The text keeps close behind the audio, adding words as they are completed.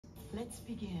Let's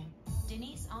begin.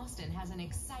 Denise Austin has an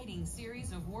exciting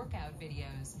series of workout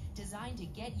videos designed to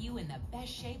get you in the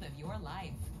best shape of your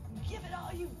life. Give it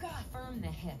all you've got. Firm the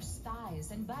hips,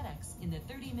 thighs, and buttocks in the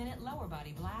 30-minute lower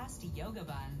body blast yoga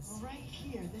buns. Right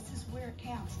here. This is where it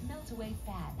counts. Melt away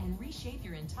fat and reshape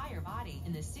your entire body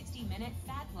in the 60-minute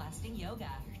fat blasting yoga.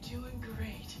 You're doing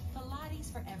great.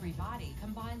 Pilates for every body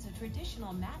combines a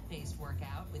traditional mat-based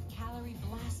workout with calorie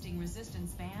blasting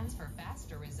resistance bands for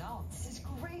faster results. This is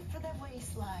great for the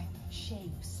waistline.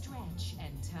 Shape, stretch,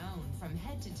 and tone from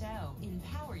head to toe in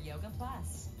Power Yoga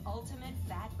Plus. Ultimate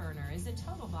Fat Burner is a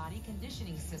total body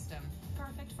conditioning system,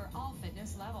 perfect for all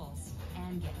fitness levels.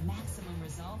 And get maximum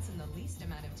results in the least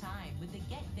amount of time with the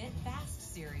Get Fit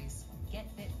Fast series. Get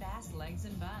Fit Fast legs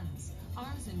and buns,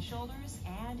 arms and shoulders,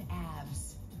 and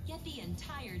abs. Get the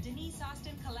entire Denise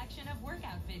Austin collection of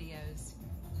workout videos.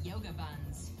 Yoga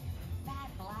buns, fat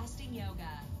blasting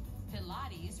yoga,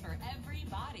 Pilates for every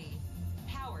body,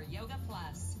 Power Yoga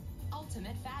Plus,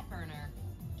 Ultimate Fat Burner,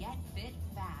 Get Fit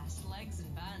Fast legs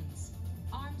and buns,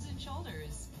 arms and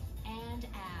shoulders, and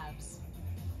abs.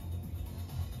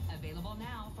 Available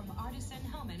now from Artisan.